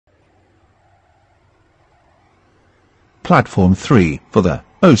Platform 3 for the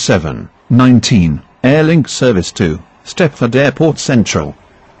 0719 Airlink service to Stepford Airport Central.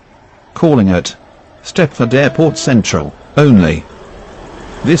 Calling at Stepford Airport Central only.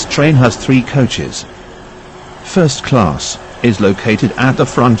 This train has 3 coaches. First class is located at the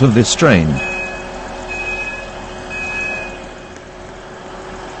front of this train.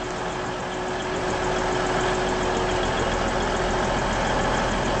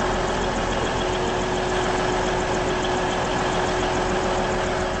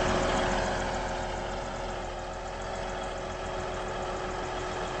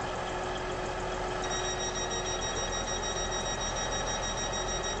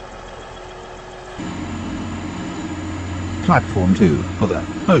 Platform 2 for the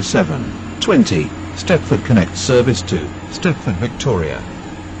 0720 Stepford Connect service to Stepford Victoria.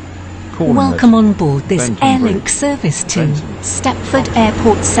 Welcome on board this Airlink service to Stepford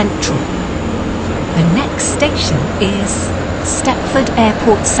Airport Central. The next station is Stepford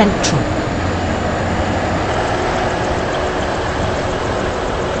Airport Central.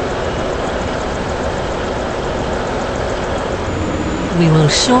 We will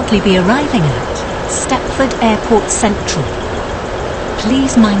shortly be arriving at Stepford Airport Central.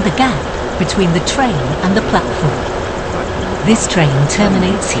 Please mind the gap between the train and the platform. This train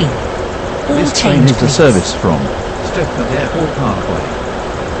terminates here. All this train change, is the please. service from Stepford Airport Parkway.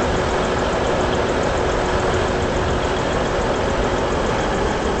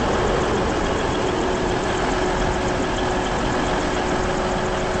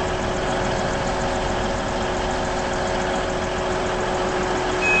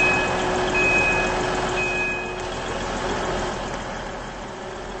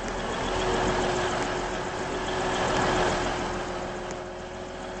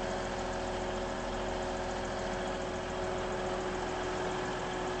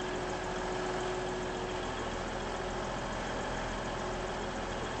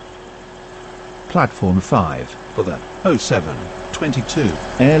 Platform 5 for the 0722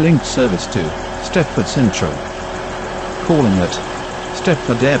 Airlink service to Stepford Central. Calling at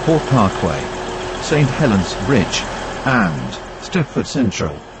Stepford Airport Parkway, St Helens Bridge and Stepford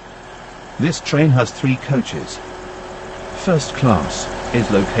Central. This train has 3 coaches. First class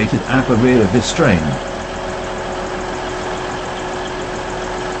is located at the rear of this train.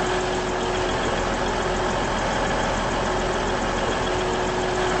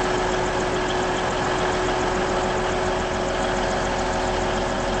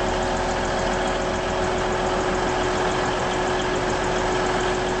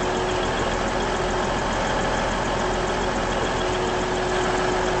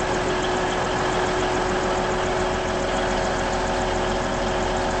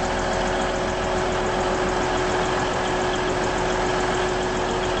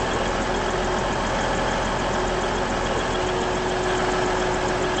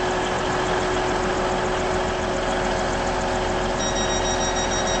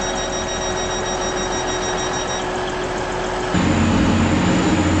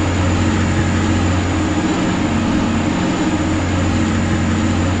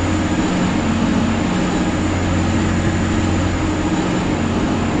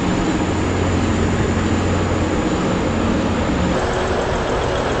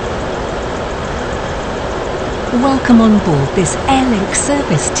 Welcome on board this Airlink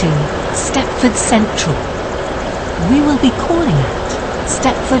service to Stepford Central. We will be calling at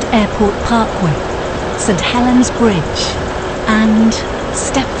Stepford Airport Parkway, St Helens Bridge and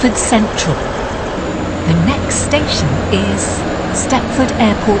Stepford Central. The next station is Stepford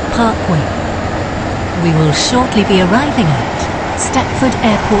Airport Parkway. We will shortly be arriving at Stepford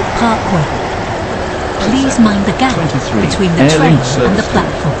Airport Parkway. Please mind the gap between the train and the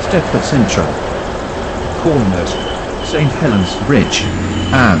platform. Stepford Central. Calling at St Helens Bridge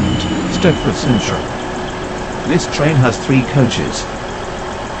and Stepford Central. This train has 3 coaches.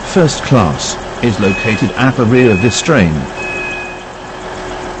 First class is located at the rear of this train.